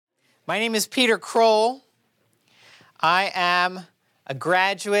My name is Peter Kroll. I am a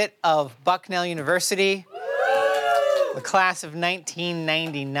graduate of Bucknell University, the class of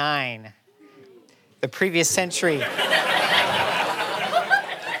 1999, the previous century.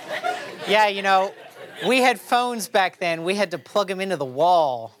 Yeah, you know, we had phones back then. We had to plug them into the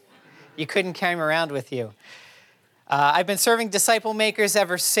wall. You couldn't carry them around with you. I've been serving Disciple Makers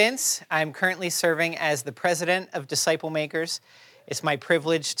ever since. I'm currently serving as the president of Disciple Makers. It's my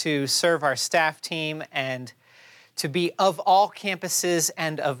privilege to serve our staff team and to be of all campuses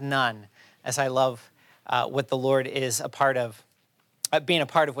and of none, as I love what the Lord is a part of, being a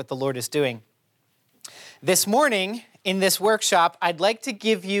part of what the Lord is doing. This morning, in this workshop, I'd like to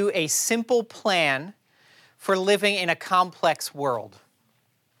give you a simple plan for living in a complex world.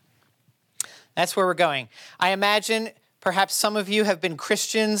 That's where we're going. I imagine perhaps some of you have been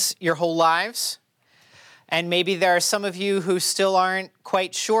Christians your whole lives, and maybe there are some of you who still aren't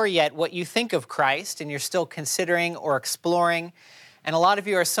quite sure yet what you think of Christ, and you're still considering or exploring, and a lot of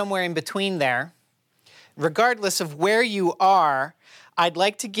you are somewhere in between there. Regardless of where you are, I'd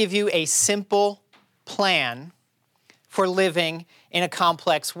like to give you a simple plan for living in a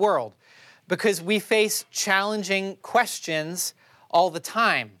complex world, because we face challenging questions all the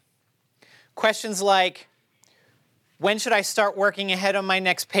time. Questions like, when should I start working ahead on my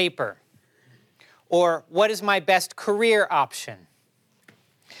next paper? Or what is my best career option?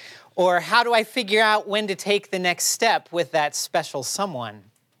 Or how do I figure out when to take the next step with that special someone?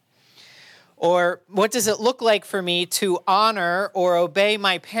 Or what does it look like for me to honor or obey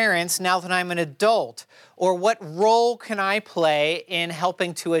my parents now that I'm an adult? Or what role can I play in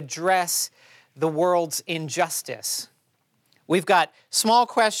helping to address the world's injustice? We've got small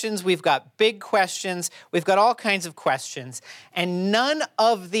questions, we've got big questions, we've got all kinds of questions, and none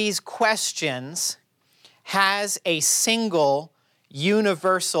of these questions has a single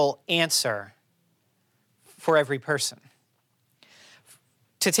universal answer for every person.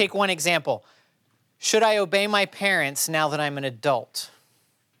 To take one example, should I obey my parents now that I'm an adult?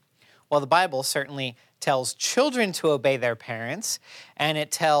 Well, the Bible certainly tells children to obey their parents, and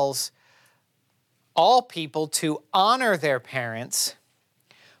it tells all people to honor their parents,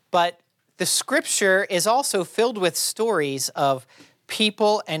 but the scripture is also filled with stories of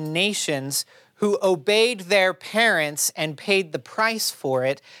people and nations who obeyed their parents and paid the price for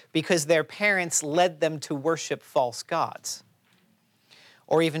it because their parents led them to worship false gods,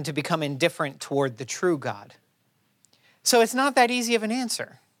 or even to become indifferent toward the true God. So it's not that easy of an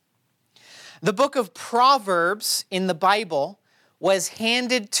answer. The book of Proverbs in the Bible was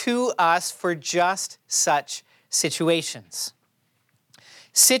handed to us for just such situations.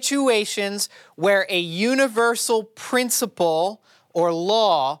 Situations where a universal principle or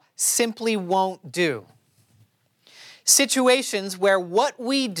law simply won't do. Situations where what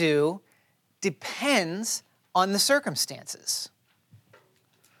we do depends on the circumstances.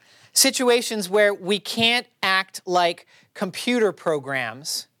 Situations where we can't act like computer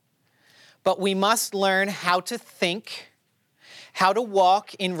programs, but we must learn how to think, how to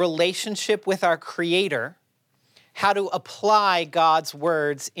walk in relationship with our Creator, how to apply God's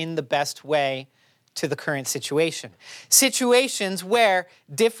words in the best way to the current situation. Situations where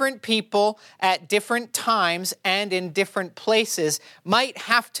different people at different times and in different places might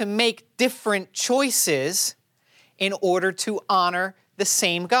have to make different choices in order to honor the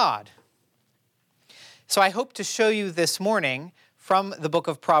same God. So I hope to show you this morning from the book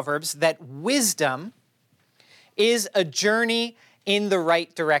of Proverbs that wisdom is a journey in the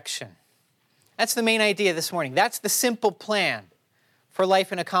right direction. That's the main idea this morning. That's the simple plan for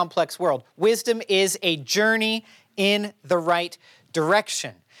life in a complex world. Wisdom is a journey in the right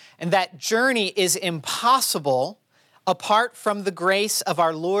direction. And that journey is impossible apart from the grace of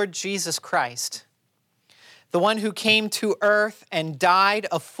our Lord Jesus Christ, the one who came to earth and died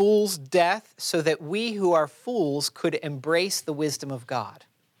a fool's death so that we who are fools could embrace the wisdom of God.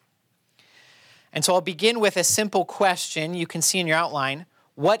 And so I'll begin with a simple question you can see in your outline.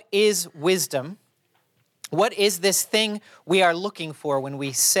 What is wisdom? What is this thing we are looking for when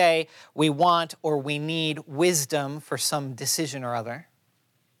we say we want or we need wisdom for some decision or other?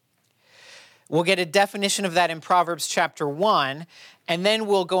 We'll get a definition of that in Proverbs chapter 1, and then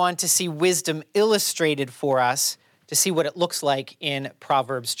we'll go on to see wisdom illustrated for us to see what it looks like in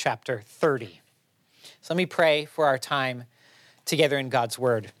Proverbs chapter 30. So let me pray for our time together in God's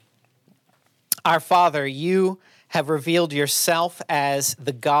Word. Our Father, you have revealed yourself as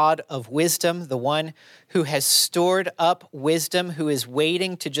the God of wisdom, the one who has stored up wisdom, who is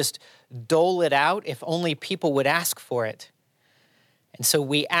waiting to just dole it out if only people would ask for it. And so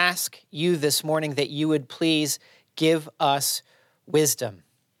we ask you this morning that you would please give us wisdom.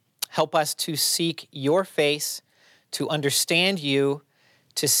 Help us to seek your face, to understand you,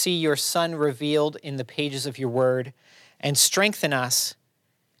 to see your Son revealed in the pages of your word, and strengthen us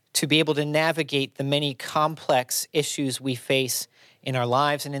to be able to navigate the many complex issues we face in our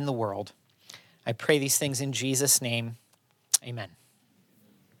lives and in the world. I pray these things in Jesus' name. Amen.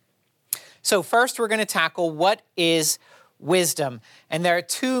 So first we're going to tackle what is wisdom. And there are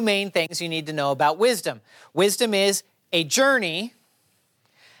two main things you need to know about wisdom. Wisdom is a journey,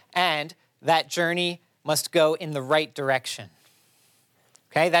 and that journey must go in the right direction.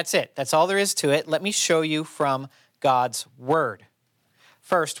 Okay, that's it. That's all there is to it. Let me show you from God's word.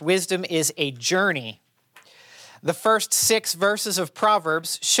 First, wisdom is a journey. The first 6 verses of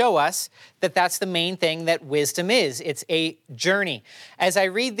Proverbs show us that that's the main thing that wisdom is. It's a journey. As I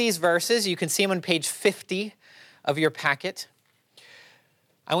read these verses, you can see them on page 50 of your packet.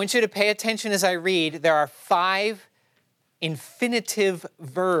 I want you to pay attention as I read. There are 5 infinitive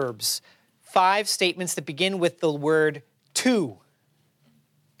verbs, 5 statements that begin with the word to.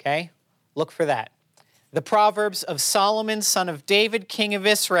 Okay? Look for that. The Proverbs of Solomon, son of David, king of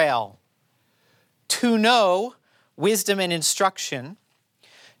Israel. To know wisdom and instruction.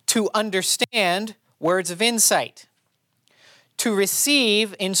 To understand words of insight. To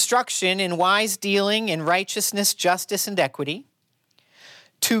receive instruction in wise dealing, in righteousness, justice, and equity.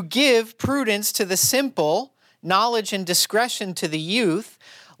 To give prudence to the simple, knowledge and discretion to the youth.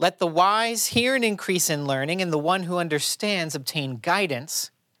 Let the wise hear and increase in learning, and the one who understands obtain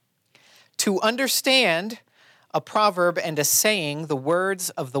guidance. To understand a proverb and a saying, the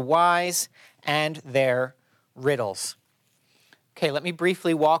words of the wise and their riddles. Okay, let me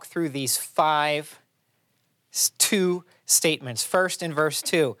briefly walk through these 2 statements. First, in verse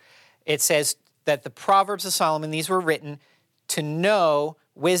 2, it says that the Proverbs of Solomon, these were written to know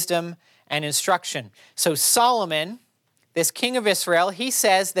wisdom and instruction. So Solomon, this king of Israel, he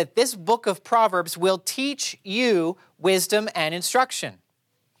says that this book of Proverbs will teach you wisdom and instruction.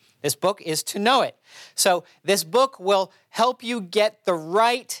 This book is to know it. So this book will help you get the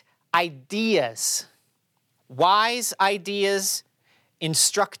right ideas, wise ideas,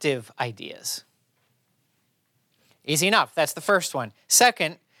 instructive ideas. Easy enough. That's the first one.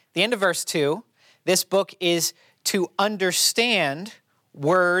 Second, the end of verse 2, this book is to understand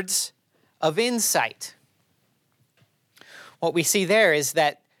words of insight. What we see there is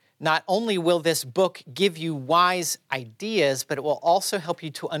that not only will this book give you wise ideas, but it will also help you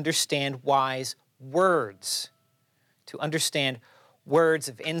to understand wise words, to understand words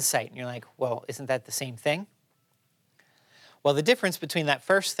of insight. And you're like, well, isn't that the same thing? Well, the difference between that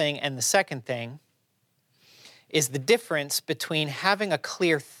first thing and the second thing is the difference between having a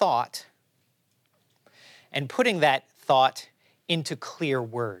clear thought and putting that thought into clear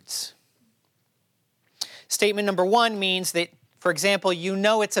words. Statement number 1 means that, for example, you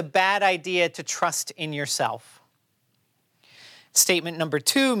know it's a bad idea to trust in yourself. Statement number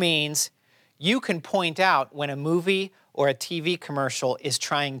 2 means you can point out when a movie or a TV commercial is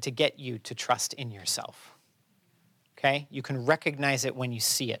trying to get you to trust in yourself. Okay? You can recognize it when you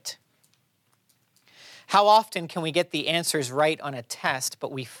see it. How often can we get the answers right on a test,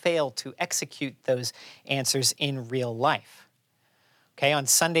 but we fail to execute those answers in real life? Okay, on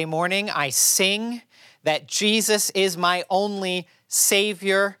Sunday morning, I sing that Jesus is my only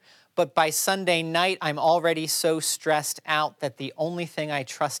Savior, but by Sunday night, I'm already so stressed out that the only thing I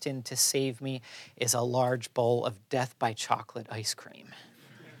trust in to save me is a large bowl of death by chocolate ice cream.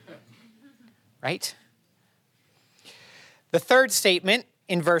 Right? The third statement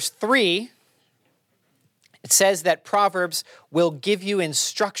in verse 3, it says that Proverbs will give you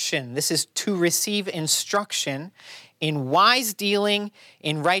instruction. This is to receive instruction in wise dealing,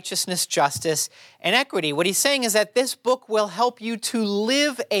 in righteousness, justice, and equity. What he's saying is that this book will help you to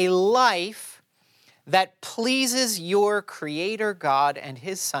live a life that pleases your Creator God and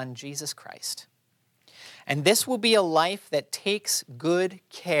His Son, Jesus Christ. And this will be a life that takes good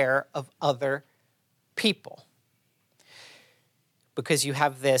care of other people. Because you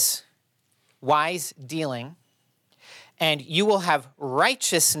have this wise dealing, and you will have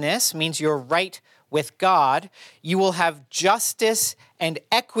righteousness, means you're right with God. You will have justice and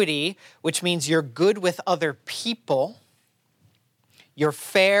equity, which means you're good with other people. You're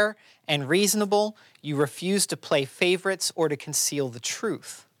fair and reasonable. You refuse to play favorites or to conceal the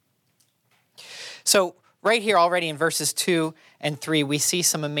truth. So right here already in verses 2 and 3, we see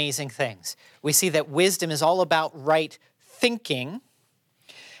some amazing things. We see that wisdom is all about right thinking.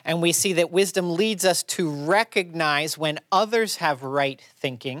 And we see that wisdom leads us to recognize when others have right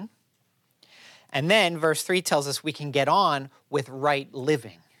thinking. And then verse 3 tells us we can get on with right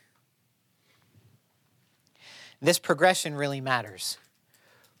living. This progression really matters.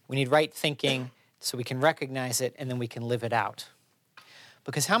 We need right thinking so we can recognize it and then we can live it out.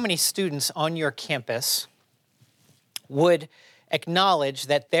 Because how many students on your campus would acknowledge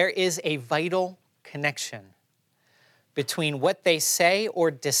that there is a vital connection between what they say or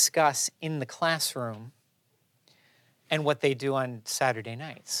discuss in the classroom and what they do on Saturday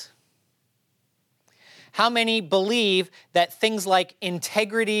nights? How many believe that things like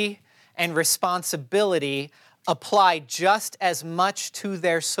integrity and responsibility apply just as much to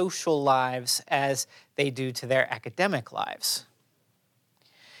their social lives as they do to their academic lives?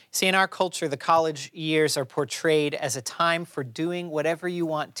 See, in our culture, the college years are portrayed as a time for doing whatever you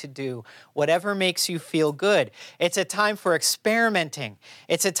want to do, whatever makes you feel good. It's a time for experimenting.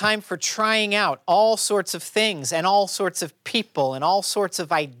 It's a time for trying out all sorts of things and all sorts of people and all sorts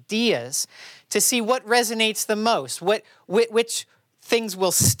of ideas to see what resonates the most, which things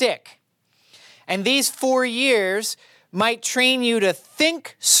will stick. And these 4 years might train you to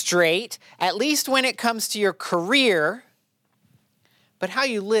think straight, at least when it comes to your career. But how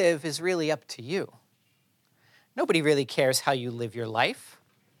you live is really up to you. Nobody really cares how you live your life.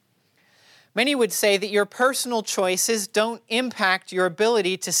 Many would say that your personal choices don't impact your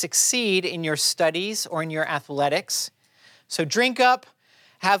ability to succeed in your studies or in your athletics. So drink up,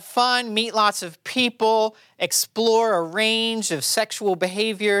 have fun, meet lots of people, explore a range of sexual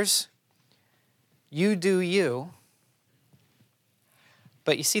behaviors. You do you.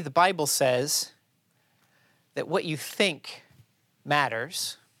 But you see, the Bible says that what you think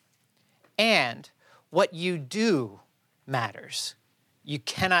matters, and what you do matters. You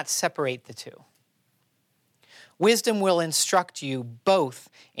cannot separate the two. Wisdom will instruct you both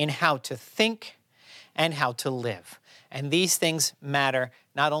in how to think and how to live. And these things matter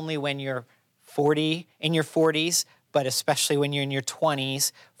not only when you're in your 40s, but especially when you're in your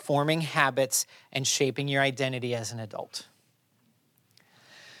 20s, forming habits and shaping your identity as an adult.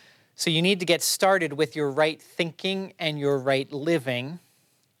 So you need to get started with your right thinking and your right living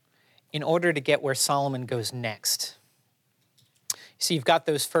in order to get where Solomon goes next. So you've got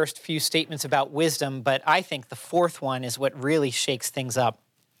those first few statements about wisdom, but I think the fourth one is what really shakes things up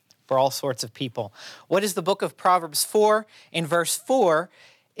for all sorts of people. What is the book of Proverbs for? In verse 4,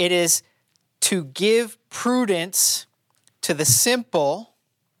 it is to give prudence to the simple,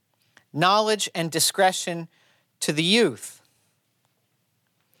 knowledge and discretion to the youth.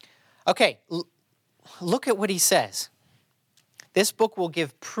 Okay, look at what he says. This book will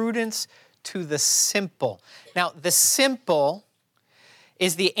give prudence to the simple. Now, the simple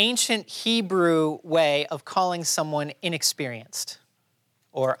is the ancient Hebrew way of calling someone inexperienced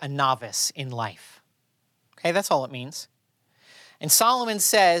or a novice in life. Okay, that's all it means. And Solomon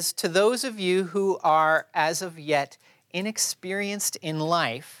says, to those of you who are as of yet inexperienced in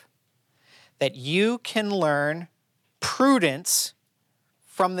life, that you can learn prudence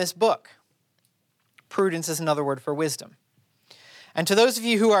from this book. Prudence is another word for wisdom. And to those of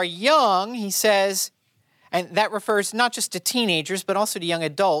you who are young, he says, and that refers not just to teenagers, but also to young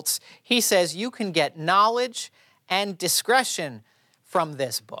adults, he says you can get knowledge and discretion from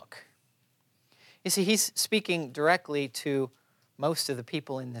this book. You see, he's speaking directly to most of the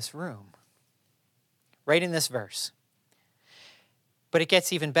people in this room, right in this verse. But it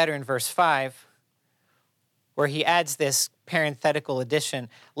gets even better in verse 5, where he adds this parenthetical addition.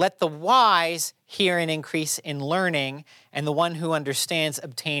 Let the wise hear an increase in learning, and the one who understands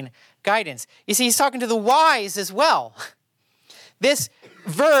obtain guidance. You see, he's talking to the wise as well. This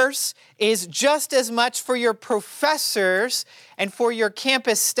verse is just as much for your professors and for your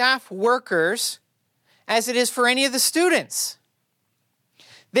campus staff workers as it is for any of the students.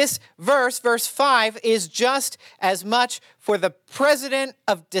 This verse, verse 5, is just as much for the president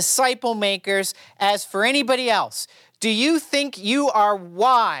of disciple makers as for anybody else. Do you think you are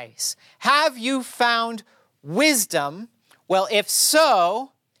wise? Have you found wisdom? Well, if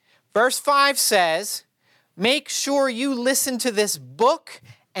so, verse 5 says, make sure you listen to this book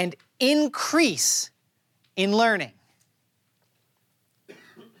and increase in learning.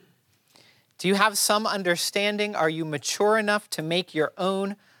 Do you have some understanding? Are you mature enough to make your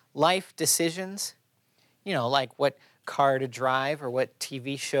own life decisions? You know, like what car to drive or what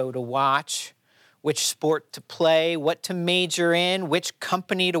TV show to watch, which sport to play, what to major in, which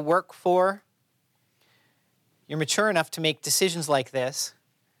company to work for. You're mature enough to make decisions like this,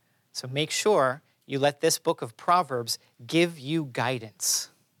 so make sure you let this book of Proverbs give you guidance.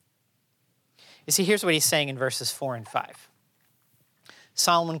 You see, here's what he's saying in verses 4 and 5.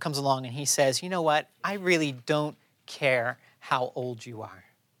 Solomon comes along and he says, you know what? I really don't care how old you are.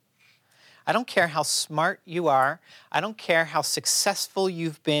 I don't care how smart you are. I don't care how successful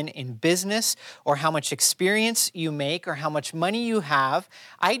you've been in business or how much experience you make or how much money you have.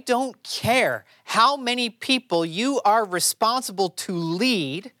 I don't care how many people you are responsible to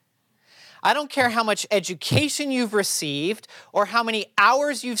lead. I don't care how much education you've received or how many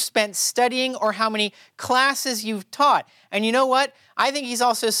hours you've spent studying or how many classes you've taught. And you know what? I think he's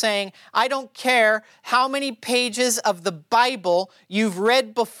also saying, I don't care how many pages of the Bible you've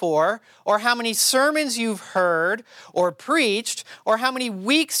read before or how many sermons you've heard or preached or how many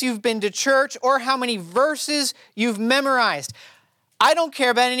weeks you've been to church or how many verses you've memorized. I don't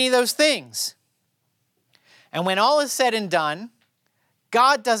care about any of those things. And when all is said and done,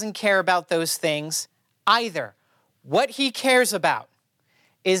 God doesn't care about those things either. What he cares about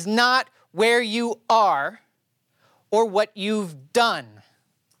is not where you are or what you've done.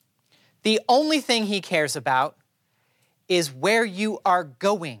 The only thing he cares about is where you are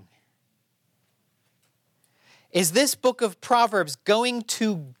going. Is this book of Proverbs going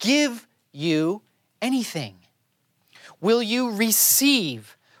to give you anything? Will you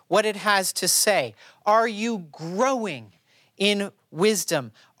receive what it has to say? Are you growing in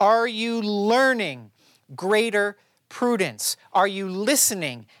wisdom? Are you learning greater prudence? Are you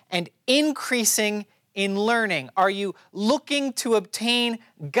listening and increasing in learning? Are you looking to obtain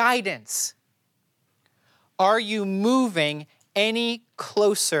guidance? Are you moving any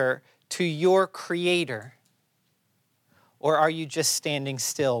closer to your Creator? Or are you just standing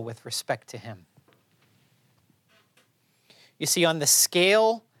still with respect to Him? You see, on the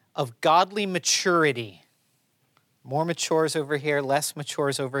scale of godly maturity, more matures over here, less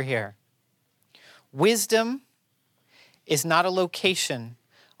matures over here. Wisdom is not a location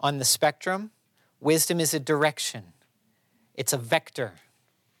on the spectrum. Wisdom is a direction. It's a vector.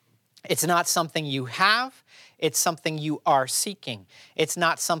 It's not something you have. It's something you are seeking. It's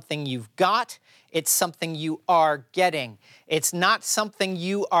not something you've got. It's something you are getting. It's not something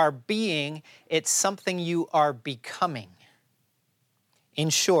you are being. It's something you are becoming. In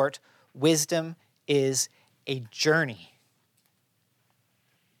short, wisdom is a journey.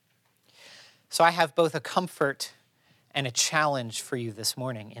 So I have both a comfort and a challenge for you this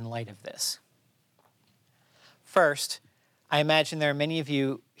morning in light of this. First, I imagine there are many of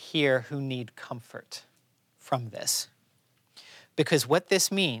you here who need comfort from this. Because what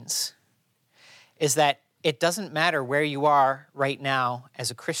this means is that it doesn't matter where you are right now as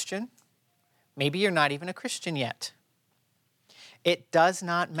a Christian. Maybe you're not even a Christian yet. It does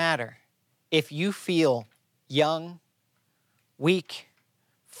not matter if you feel young, weak,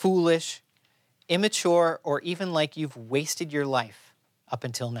 foolish, immature, or even like you've wasted your life up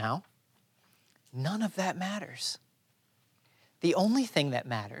until now. None of that matters. The only thing that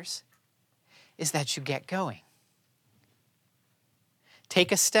matters is that you get going.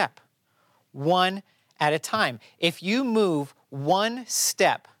 Take a step, one at a time. If you move one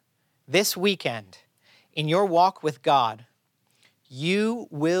step this weekend in your walk with God, you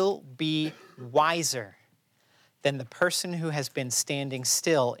will be wiser than the person who has been standing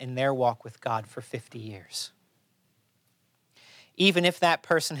still in their walk with God for 50 years. Even if that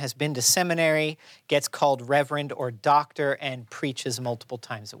person has been to seminary, gets called reverend or doctor, and preaches multiple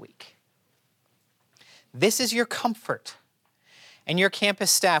times a week. This is your comfort. And your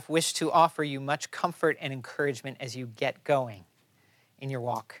campus staff wish to offer you much comfort and encouragement as you get going in your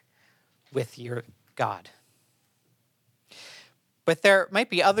walk with your God. But there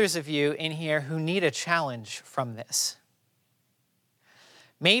might be others of you in here who need a challenge from this.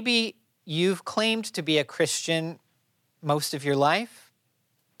 Maybe you've claimed to be a Christian most of your life,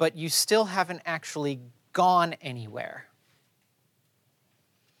 but you still haven't actually gone anywhere.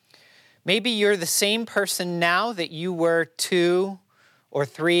 Maybe you're the same person now that you were 2 or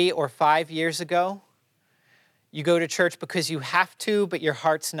 3 or 5 years ago. You go to church because you have to, but your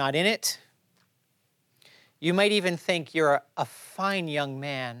heart's not in it. You might even think you're a fine young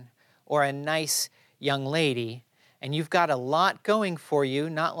man or a nice young lady, and you've got a lot going for you,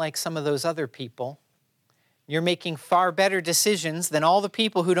 not like some of those other people. You're making far better decisions than all the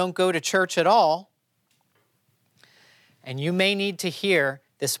people who don't go to church at all. And you may need to hear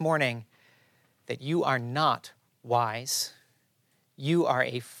this morning that you are not wise. You are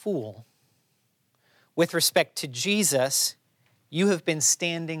a fool. With respect to Jesus, you have been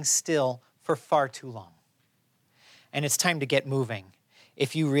standing still for far too long. And it's time to get moving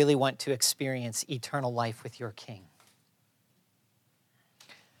if you really want to experience eternal life with your King.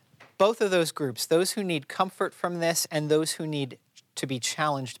 Both of those groups, those who need comfort from this and those who need to be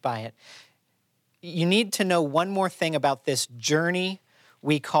challenged by it, you need to know one more thing about this journey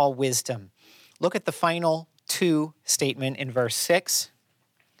we call wisdom. Look at the final 2 statement in verse 6.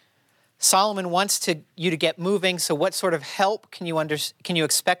 Solomon wants you to get moving, so what sort of help can you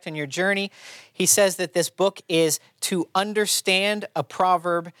expect in your journey? He says that this book is to understand a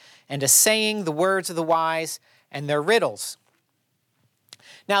proverb and a saying, the words of the wise, and their riddles.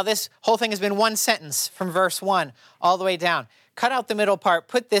 Now, this whole thing has been one sentence from verse 1 all the way down. Cut out the middle part,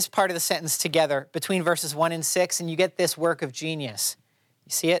 put this part of the sentence together between verses 1 and 6, and you get this work of genius.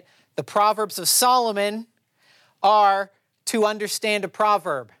 You see it? The Proverbs of Solomon are to understand a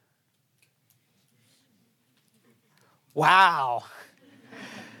proverb. Wow.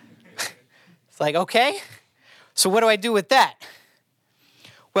 It's like, okay, so what do I do with that?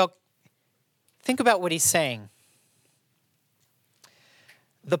 Well, think about what he's saying.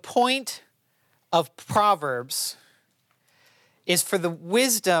 The point of Proverbs is for the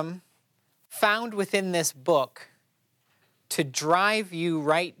wisdom found within this book to drive you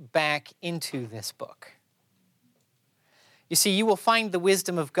right back into this book. You see, you will find the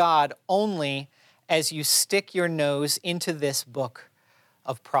wisdom of God only as you stick your nose into this book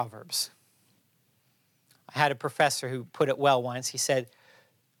of Proverbs. I had a professor who put it well once. He said,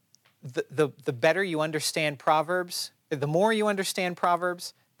 the better you understand Proverbs, the more you understand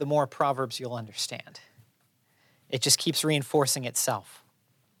Proverbs, the more Proverbs you'll understand. It just keeps reinforcing itself.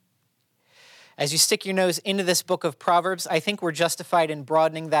 As you stick your nose into this book of Proverbs, I think we're justified in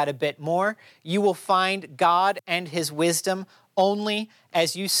broadening that a bit more. You will find God and his wisdom only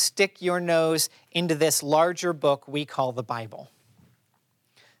as you stick your nose into this larger book we call the Bible.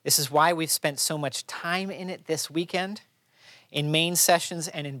 This is why we've spent so much time in it this weekend, in main sessions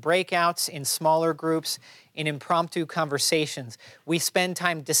and in breakouts, in smaller groups, in impromptu conversations. We spend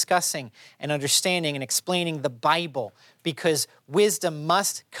time discussing and understanding and explaining the Bible because wisdom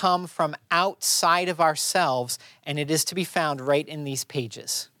must come from outside of ourselves, and it is to be found right in these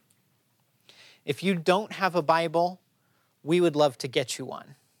pages. If you don't have a Bible, we would love to get you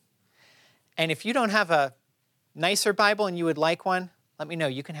one. And if you don't have a nicer Bible and you would like one, let me know.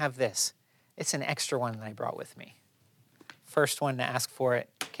 You can have this. It's an extra one that I brought with me. First one to ask for it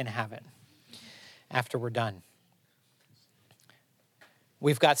can have it after we're done.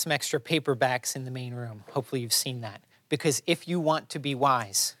 We've got some extra paperbacks in the main room. Hopefully you've seen that. Because if you want to be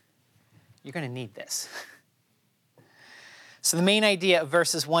wise, you're going to need this. So the main idea of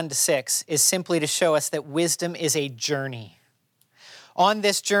verses 1 to 6 is simply to show us that wisdom is a journey. On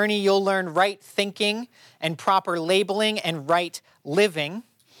this journey, you'll learn right thinking and proper labeling and right living.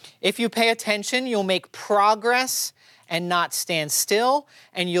 If you pay attention, you'll make progress and not stand still,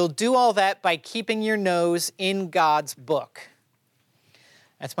 and you'll do all that by keeping your nose in God's book.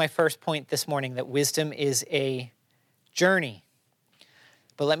 That's my first point this morning, that wisdom is a journey.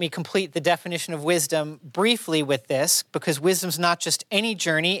 But let me complete the definition of wisdom briefly with this, because wisdom's not just any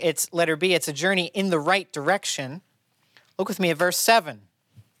journey, it's letter B, it's a journey in the right direction. Look with me at verse 7.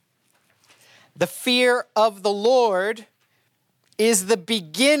 The fear of the Lord is the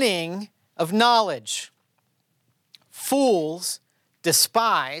beginning of knowledge. Fools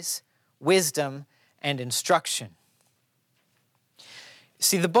despise wisdom and instruction.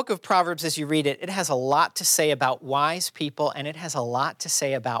 See, the book of Proverbs, as you read it, it has a lot to say about wise people, and it has a lot to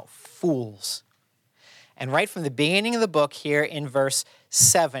say about fools. And right from the beginning of the book here in verse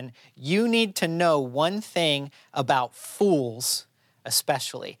 7, you need to know one thing about fools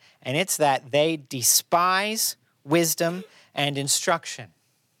especially, and it's that they despise wisdom and instruction.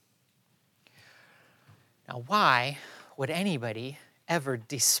 Now, why would anybody ever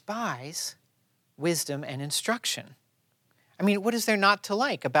despise wisdom and instruction? I mean, what is there not to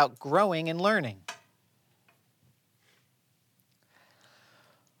like about growing and learning?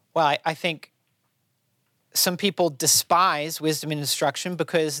 Well, I think some people despise wisdom and instruction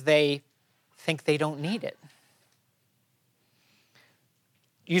because they think they don't need it.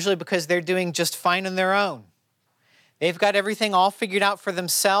 Usually because they're doing just fine on their own. They've got everything all figured out for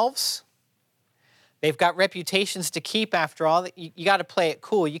themselves. They've got reputations to keep after all. You got to play it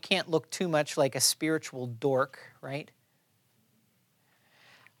cool. You can't look too much like a spiritual dork, right?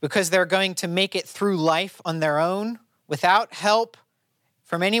 Because they're going to make it through life on their own without help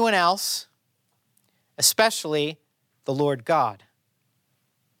from anyone else, especially the Lord God.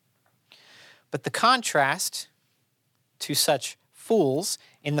 But the contrast to such fools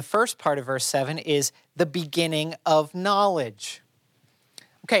in the first part of verse 7 is the beginning of knowledge.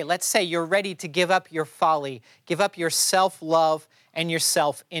 Okay, let's say you're ready to give up your folly, give up your self-love and your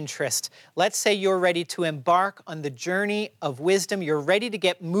self-interest. Let's say you're ready to embark on the journey of wisdom. You're ready to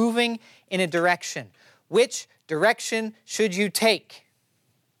get moving in a direction. Which direction should you take?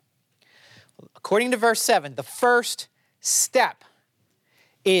 According to verse 7, the first step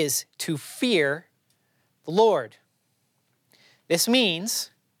is to fear the Lord. This means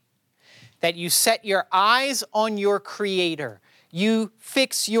that you set your eyes on your Creator. You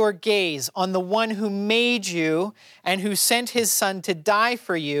fix your gaze on the one who made you and who sent his Son to die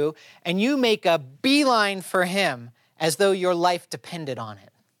for you, and you make a beeline for him as though your life depended on it.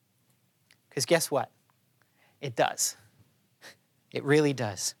 Because guess what? It does. It really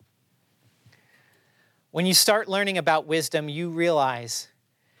does. When you start learning about wisdom, you realize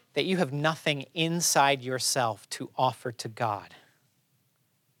that you have nothing inside yourself to offer to God.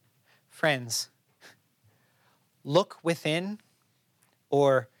 Friends, look within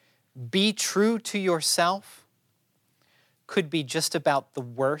or be true to yourself could be just about the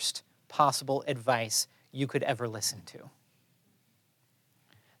worst possible advice you could ever listen to.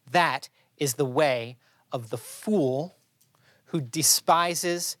 That is the way of the fool who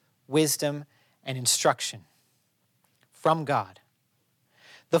despises wisdom and instruction from God.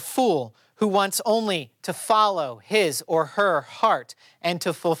 The fool who wants only to follow his or her heart and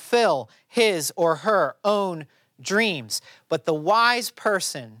to fulfill his or her own dreams. But the wise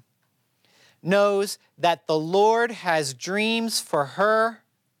person knows that the Lord has dreams for her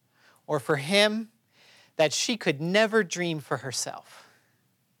or for him that she could never dream for herself,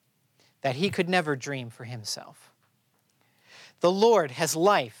 that he could never dream for himself. The Lord has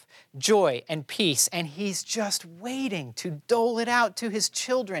life, joy, and peace, and he's just waiting to dole it out to his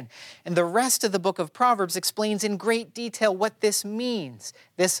children. And the rest of the book of Proverbs explains in great detail what this means,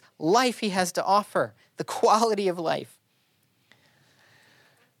 this life he has to offer, the quality of life.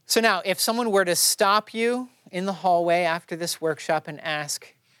 So now, if someone were to stop you in the hallway after this workshop and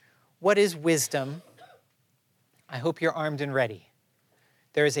ask, what is wisdom? I hope you're armed and ready.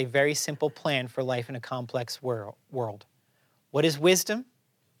 There is a very simple plan for life in a complex world. What is wisdom?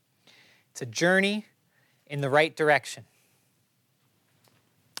 It's a journey in the right direction.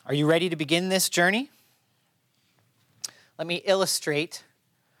 Are you ready to begin this journey? Let me illustrate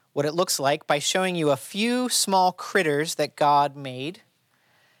what it looks like by showing you a few small critters that God made,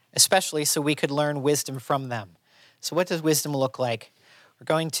 especially so we could learn wisdom from them. So what does wisdom look like? We're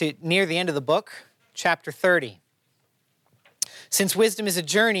going to near the end of the book, chapter 30. Since wisdom is a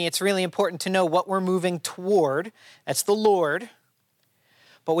journey, it's really important to know what we're moving toward. That's the Lord.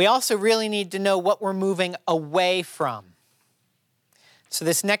 But we also really need to know what we're moving away from. So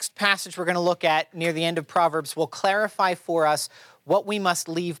this next passage we're going to look at near the end of Proverbs will clarify for us what we must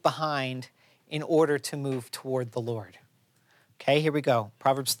leave behind in order to move toward the Lord. Okay, here we go.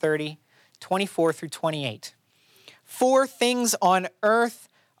 Proverbs 30, 24 through 28. 4 things on earth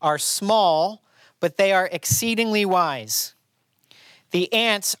are small, but they are exceedingly wise. The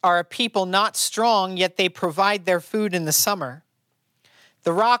ants are a people not strong, yet they provide their food in the summer.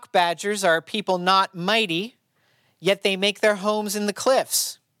 The rock badgers are a people not mighty, yet they make their homes in the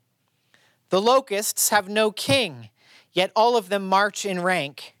cliffs. The locusts have no king, yet all of them march in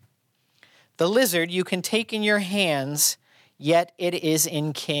rank. The lizard you can take in your hands, yet it is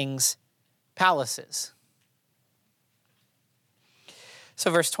in kings' palaces. So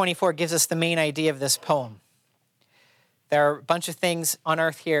verse 24 gives us the main idea of this poem. There are a bunch of things on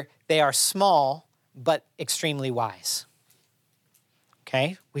earth here. They are small, but extremely wise.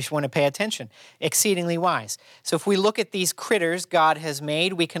 Okay, we should want to pay attention. Exceedingly wise. So if we look at these critters God has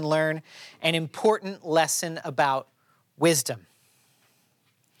made, we can learn an important lesson about wisdom.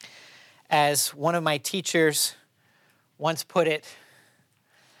 As one of my teachers once put it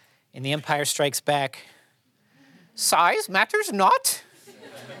in The Empire Strikes Back, size matters not.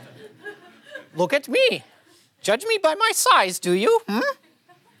 Look at me. Judge me by my size, do you?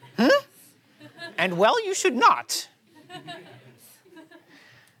 And well, you should not.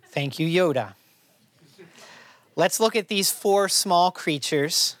 Thank you, Yoda. Let's look at these 4 small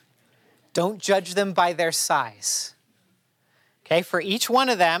creatures. Don't judge them by their size. Okay, for each one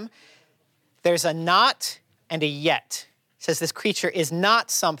of them, there's a not and a yet. It says this creature is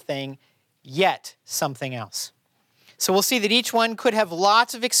not something, yet something else. So we'll see that each one could have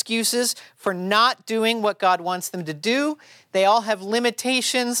lots of excuses for not doing what God wants them to do. They all have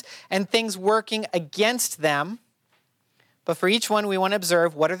limitations and things working against them. But for each one, we want to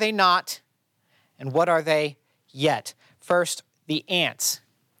observe what are they not and what are they yet. First, the ants.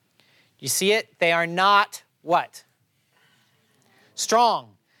 You see it? They are not what?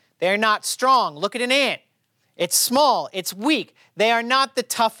 Strong. They are not strong. Look at an ant. It's small. It's weak. They are not the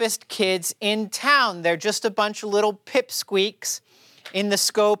toughest kids in town. They're just a bunch of little pipsqueaks in the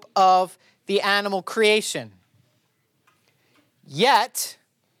scope of the animal creation. Yet,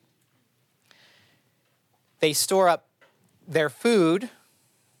 they store up their food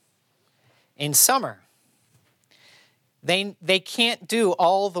in summer. They can't do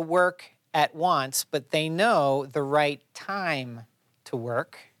all the work at once, but they know the right time to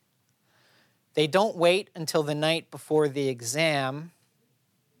work. They don't wait until the night before the exam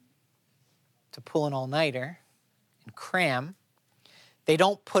to pull an all-nighter and cram. They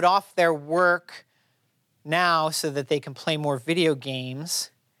don't put off their work now so that they can play more video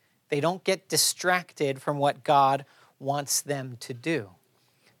games. They don't get distracted from what God wants them to do.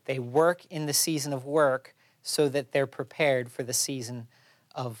 They work in the season of work so that they're prepared for the season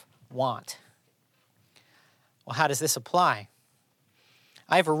of want. Well, how does this apply?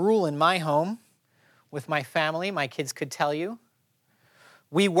 I have a rule in my home with my family, my kids could tell you.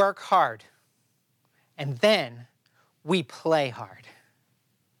 We work hard, and then we play hard.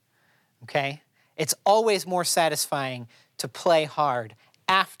 Okay? It's always more satisfying to play hard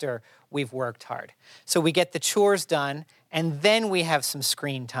after we've worked hard. So we get the chores done, and then we have some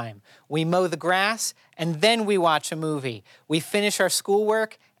screen time. We mow the grass, and then we watch a movie. We finish our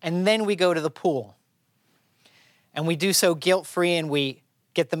schoolwork, and then we go to the pool. And we do so guilt-free, and we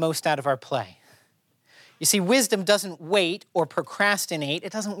get the most out of our play. You see, wisdom doesn't wait or procrastinate.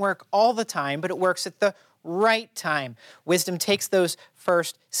 It doesn't work all the time, but it works at the right time. Wisdom takes those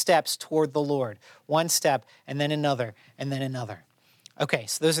first steps toward the Lord. One step, and then another, and then another. Okay,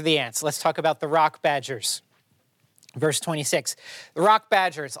 so those are the ants. Let's talk about the rock badgers. Verse 26. The rock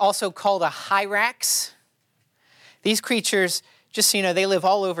badger is also called a hyrax. These creatures, just so you know, they live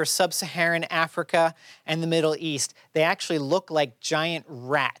all over sub-Saharan Africa and the Middle East. They actually look like giant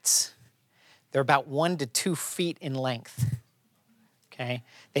rats. They're about 1 to 2 feet in length. Okay?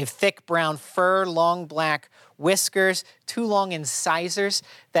 They have thick brown fur, long black whiskers, 2 long incisors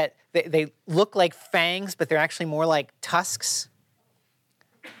that they look like fangs, but they're actually more like tusks.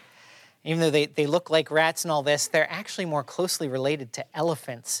 Even though they look like rats and all this, they're actually more closely related to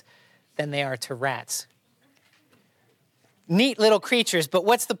elephants than they are to rats. Neat little creatures, but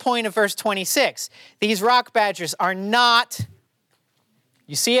what's the point of verse 26? These rock badgers are not,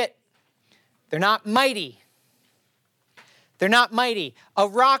 you see it? They're not mighty. They're not mighty. A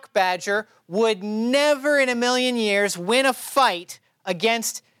rock badger would never in a million years win a fight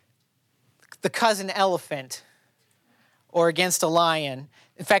against the cousin elephant or against a lion.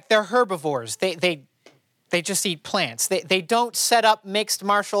 In fact, they're herbivores. They just eat plants. They don't set up mixed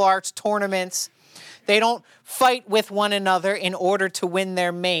martial arts tournaments. They don't fight with one another in order to win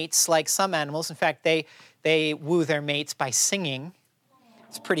their mates like some animals. In fact, they woo their mates by singing.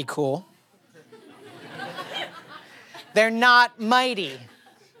 It's pretty cool. They're not mighty.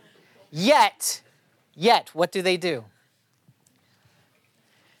 Yet, what do?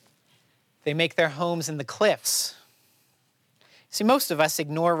 They make their homes in the cliffs. See, most of us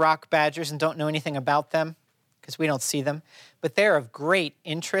ignore rock badgers and don't know anything about them because we don't see them, but they're of great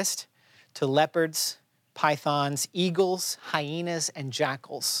interest to leopards, pythons, eagles, hyenas, and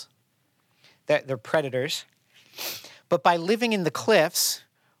jackals. They're predators. But by living in the cliffs,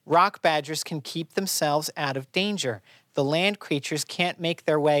 rock badgers can keep themselves out of danger. The land creatures can't make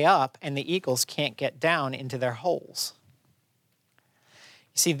their way up, and the eagles can't get down into their holes.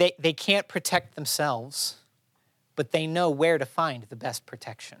 You see, they can't protect themselves, but they know where to find the best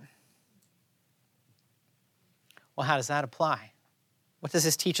protection. Well, how does that apply? What does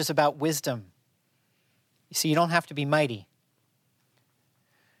this teach us about wisdom? You see, you don't have to be mighty.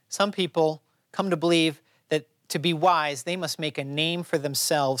 Some people come to believe that to be wise, they must make a name for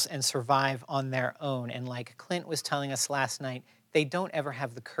themselves and survive on their own. And like Clint was telling us last night, they don't ever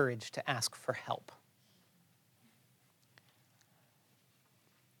have the courage to ask for help.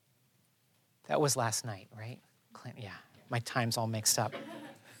 That was last night, right? Clint, yeah, my time's all mixed up.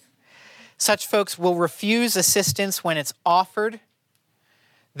 Such folks will refuse assistance when it's offered.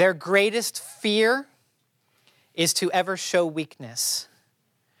 Their greatest fear is to ever show weakness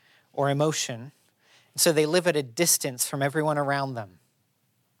or emotion. So they live at a distance from everyone around them.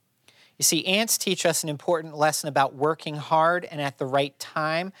 You see, ants teach us an important lesson about working hard and at the right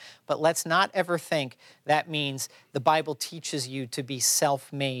time, but let's not ever think that means the Bible teaches you to be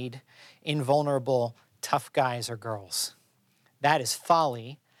self-made, invulnerable, tough guys or girls. That is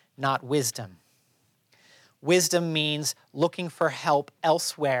folly, not wisdom. Wisdom means looking for help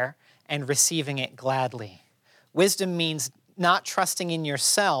elsewhere and receiving it gladly. Wisdom means not trusting in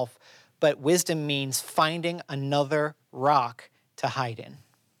yourself, but wisdom means finding another rock to hide in.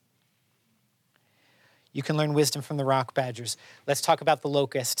 You can learn wisdom from the rock badgers. Let's talk about the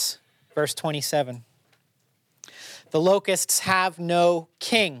locusts. Verse 27. The locusts have no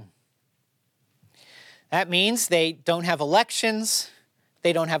king. That means they don't have elections.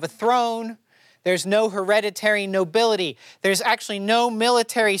 They don't have a throne. There's no hereditary nobility. There's actually no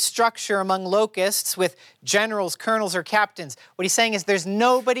military structure among locusts with generals, colonels, or captains. What he's saying is there's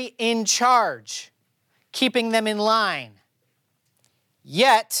nobody in charge, keeping them in line.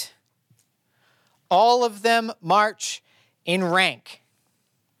 Yet, All of them march in rank.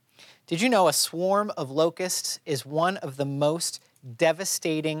 Did you know a swarm of locusts is one of the most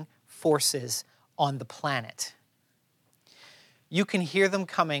devastating forces on the planet? You can hear them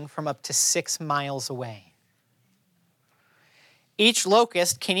coming from up to 6 miles away. Each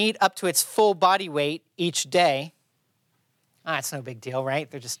locust can eat up to its full body weight each day. It's no big deal,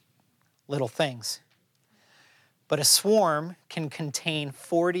 right? They're just little things. But a swarm can contain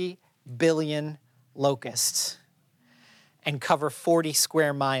 40 billion locusts and cover 40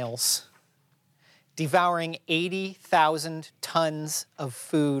 square miles, devouring 80,000 tons of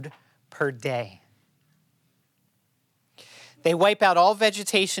food per day. They wipe out all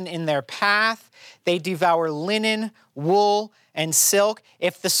vegetation in their path. They devour linen, wool, and silk.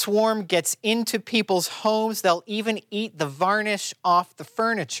 If the swarm gets into people's homes, they'll even eat the varnish off the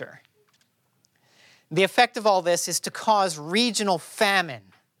furniture. The effect of all this is to cause regional famine.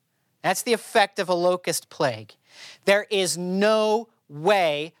 That's the effect of a locust plague. There is no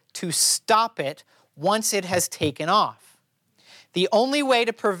way to stop it once it has taken off. The only way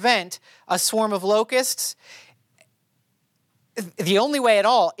to prevent a swarm of locusts, the only way at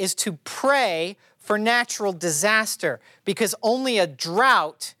all, is to pray for natural disaster, because only a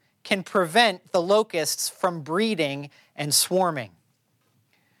drought can prevent the locusts from breeding and swarming.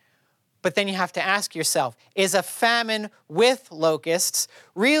 But then you have to ask yourself, is a famine with locusts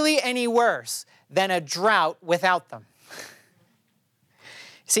really any worse than a drought without them?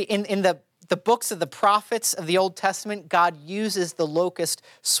 See, in the books of the prophets of the Old Testament, God uses the locust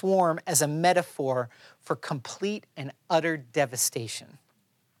swarm as a metaphor for complete and utter devastation.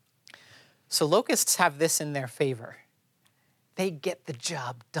 So locusts have this in their favor. They get the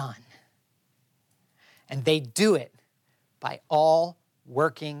job done. And they do it by all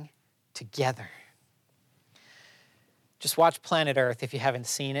working together. Just watch Planet Earth if you haven't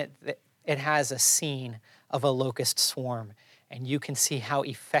seen it. It has a scene of a locust swarm, and you can see how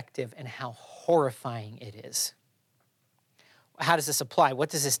effective and how horrifying it is. How does this apply? What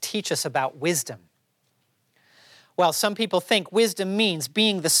does this teach us about wisdom? Well, some people think wisdom means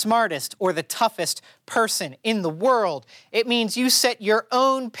being the smartest or the toughest person in the world. It means you set your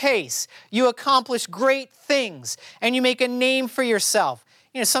own pace, you accomplish great things, and you make a name for yourself.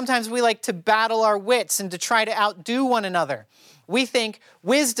 Sometimes we like to battle our wits and to try to outdo one another. We think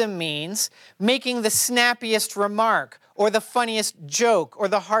wisdom means making the snappiest remark or the funniest joke or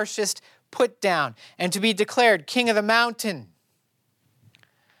the harshest put down and to be declared king of the mountain.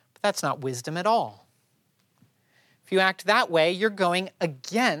 But that's not wisdom at all. If you act that way, you're going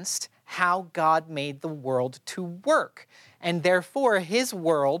against how God made the world to work, and therefore his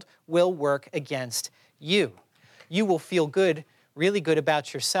world will work against you. You will feel good, really good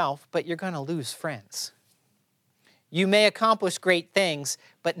about yourself, but you're going to lose friends. You may accomplish great things,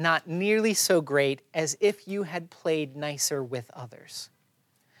 but not nearly so great as if you had played nicer with others.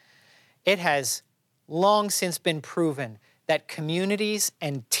 It has long since been proven that communities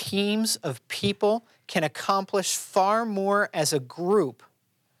and teams of people can accomplish far more as a group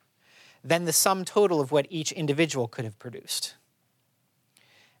than the sum total of what each individual could have produced.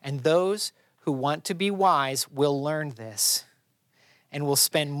 And those who want to be wise will learn this and will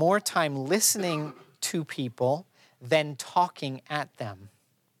spend more time listening to people than talking at them.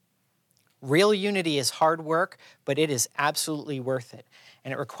 Real unity is hard work, but it is absolutely worth it.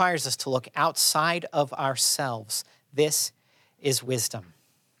 And it requires us to look outside of ourselves. This is wisdom.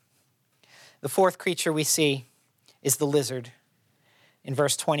 The fourth creature we see is the lizard in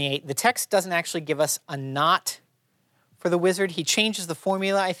verse 28. The text doesn't actually give us a knot for the wizard. He changes the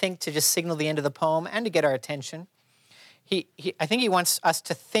formula, I think, to just signal the end of the poem and to get our attention. I think he wants us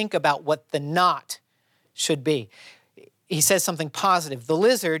to think about what the knot should be. He says something positive. The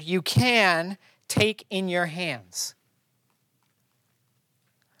lizard you can take in your hands.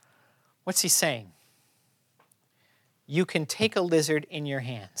 What's he saying? You can take a lizard in your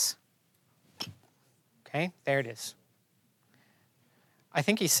hands. Okay, there it is. I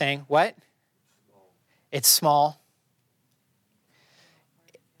think he's saying, what? It's small.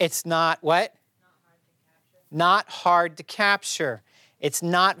 It's not what? Not hard to capture. It's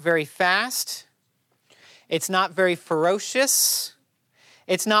not very fast. It's not very ferocious.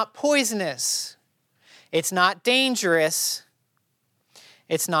 It's not poisonous. It's not dangerous.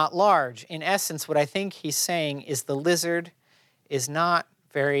 It's not large. In essence, what I think he's saying is the lizard is not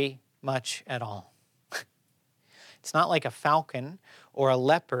very much at all. It's not like a falcon or a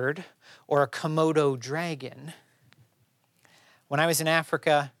leopard or a Komodo dragon. When I was in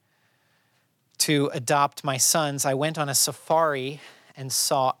Africa to adopt my sons, I went on a safari and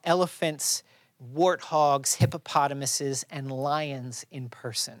saw elephants, warthogs, hippopotamuses, and lions in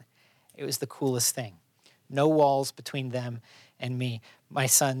person. It was the coolest thing. No walls between them and me. My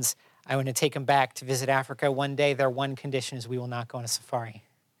sons, I want to take them back to visit Africa one day. Their one condition is we will not go on a safari.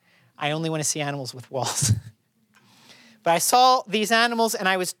 I only want to see animals with walls. But I saw these animals and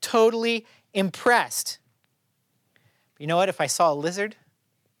I was totally impressed. But you know what? If I saw a lizard,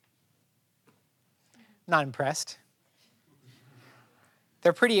 not impressed.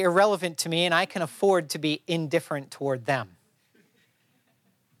 They're pretty irrelevant to me, and I can afford to be indifferent toward them.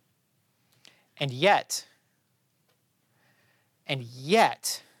 And yet,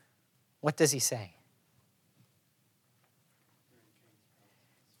 what does he say?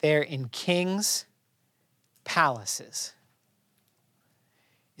 They're in kings' palaces.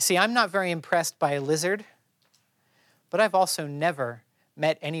 You see, I'm not very impressed by a lizard, but I've also never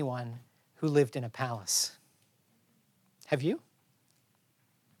met anyone who lived in a palace. Have you?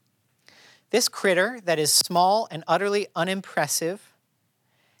 This critter that is small and utterly unimpressive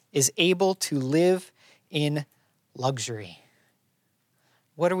is able to live in luxury.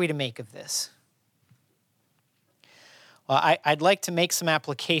 What are we to make of this? Well, I'd like to make some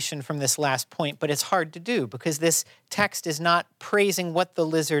application from this last point, but it's hard to do because this text is not praising what the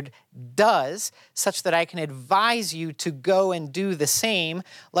lizard does, such that I can advise you to go and do the same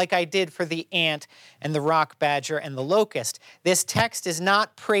like I did for the ant and the rock badger and the locust. This text is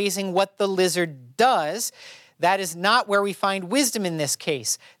not praising what the lizard does. That is not where we find wisdom in this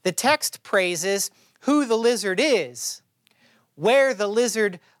case. The text praises who the lizard is, where the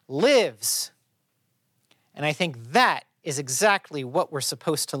lizard lives. And I think that is exactly what we're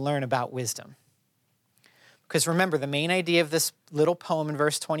supposed to learn about wisdom. Because remember, the main idea of this little poem in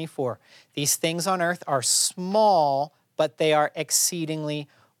verse 24, these things on earth are small, but they are exceedingly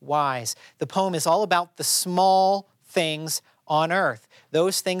wise. The poem is all about the small things on earth,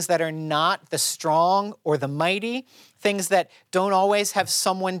 those things that are not the strong or the mighty, things that don't always have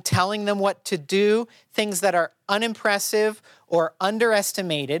someone telling them what to do, things that are unimpressive or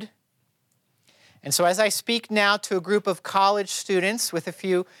underestimated. And so as I speak now to a group of college students with a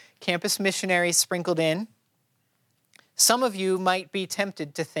few campus missionaries sprinkled in, some of you might be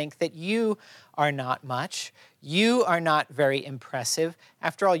tempted to think that you are not much. You are not very impressive.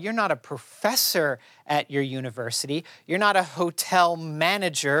 After all, you're not a professor at your university. You're not a hotel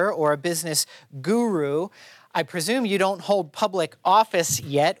manager or a business guru. I presume you don't hold public office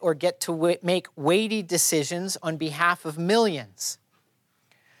yet or get to make weighty decisions on behalf of millions.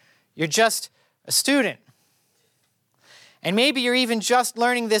 You're just a student. And maybe you're even just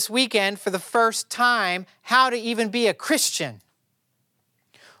learning this weekend for the first time how to even be a Christian.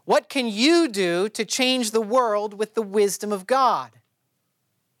 What can you do to change the world with the wisdom of God?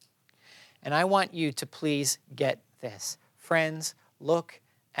 And I want you to please get this. Friends, look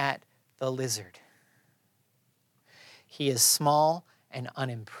at the lizard. He is small and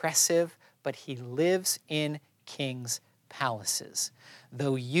unimpressive, but he lives in kings' palaces.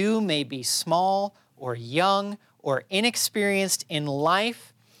 Though you may be small or young or inexperienced in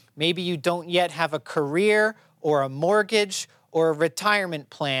life, maybe you don't yet have a career or a mortgage or a retirement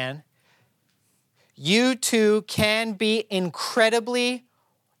plan, you too can be incredibly,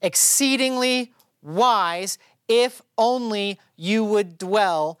 exceedingly wise if only you would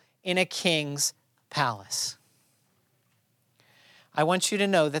dwell in a king's palace. I want you to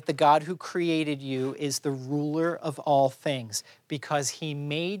know that the God who created you is the ruler of all things. Because he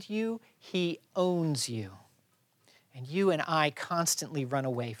made you, he owns you. And you and I constantly run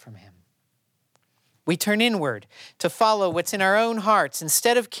away from him. We turn inward to follow what's in our own hearts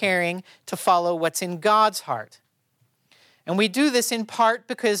instead of caring to follow what's in God's heart. And we do this in part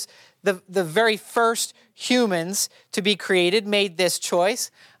because the very first humans to be created made this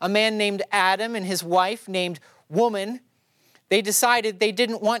choice. A man named Adam and his wife named Woman. They decided they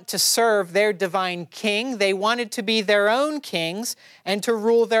didn't want to serve their divine king. They wanted to be their own kings and to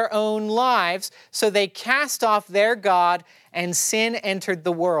rule their own lives. So they cast off their God and sin entered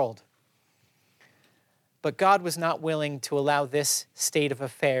the world. But God was not willing to allow this state of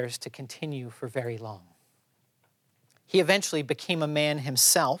affairs to continue for very long. He eventually became a man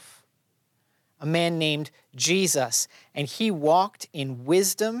himself, a man named Jesus, and he walked in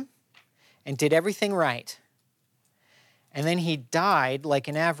wisdom and did everything right. And then he died like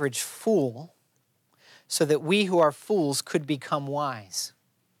an average fool so that we who are fools could become wise.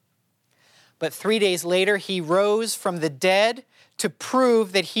 But 3 days later, he rose from the dead to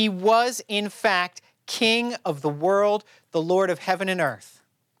prove that he was, in fact, King of the world, the Lord of heaven and earth.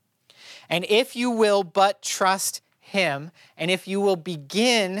 And if you will but trust him, and if you will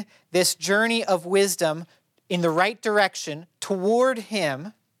begin this journey of wisdom in the right direction toward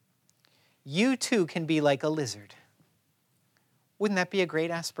him, you too can be like a lizard. Wouldn't that be a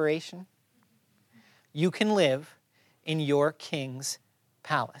great aspiration? You can live in your king's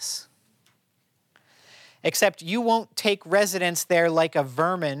palace. Except you won't take residence there like a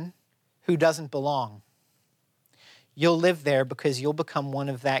vermin who doesn't belong. You'll live there because you'll become one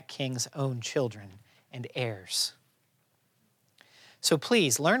of that king's own children and heirs. So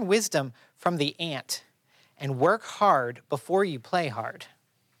please learn wisdom from the ant and work hard before you play hard.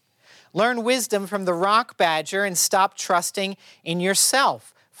 Learn wisdom from the rock badger and stop trusting in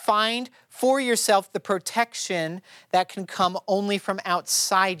yourself. Find for yourself the protection that can come only from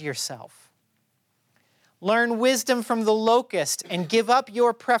outside yourself. Learn wisdom from the locust and give up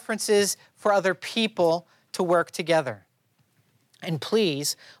your preferences for other people to work together. And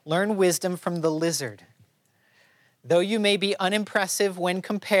please learn wisdom from the lizard. Though you may be unimpressive when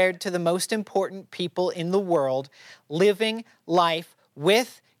compared to the most important people in the world, living life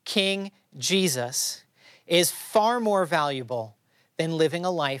with King Jesus is far more valuable than living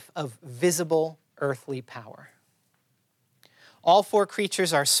a life of visible earthly power. All four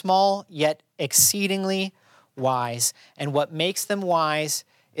creatures are small, yet exceedingly wise. And what makes them wise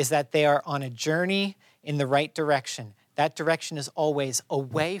is that they are on a journey in the right direction. That direction is always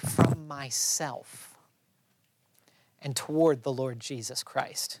away from myself and toward the Lord Jesus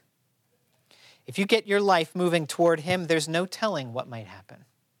Christ. If you get your life moving toward him, there's no telling what might happen.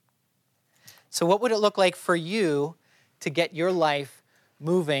 So what would it look like for you to get your life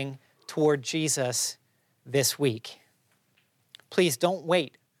moving toward Jesus this week? Please don't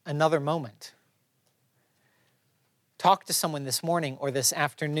wait another moment. Talk to someone this morning or this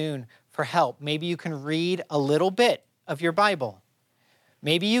afternoon for help. Maybe you can read a little bit of your Bible.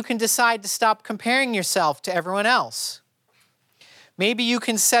 Maybe you can decide to stop comparing yourself to everyone else. Maybe you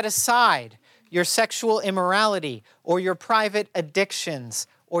can set aside your sexual immorality or your private addictions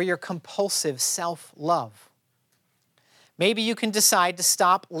or your compulsive self-love. Maybe you can decide to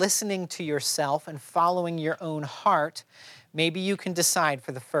stop listening to yourself and following your own heart. Maybe you can decide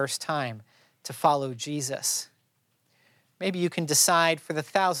for the first time to follow Jesus. Maybe you can decide for the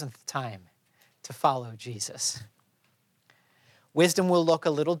 1,000th time to follow Jesus. Wisdom will look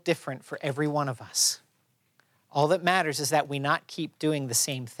a little different for every one of us. All that matters is that we not keep doing the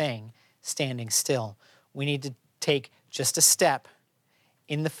same thing, standing still. We need to take just a step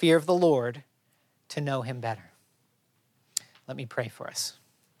in the fear of the Lord to know him better. Let me pray for us.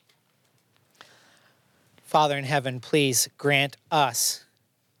 Father in heaven, please grant us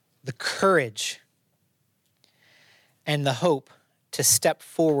the courage and the hope to step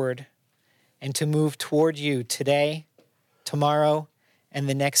forward and to move toward you today, tomorrow, and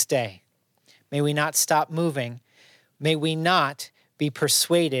the next day. May we not stop moving. May we not be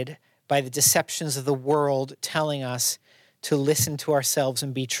persuaded by the deceptions of the world telling us to listen to ourselves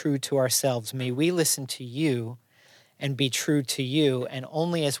and be true to ourselves. May we listen to you and be true to you, and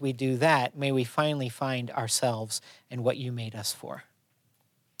only as we do that, may we finally find ourselves and what you made us for.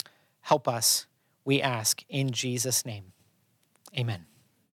 Help us, we ask, in Jesus' name. Amen.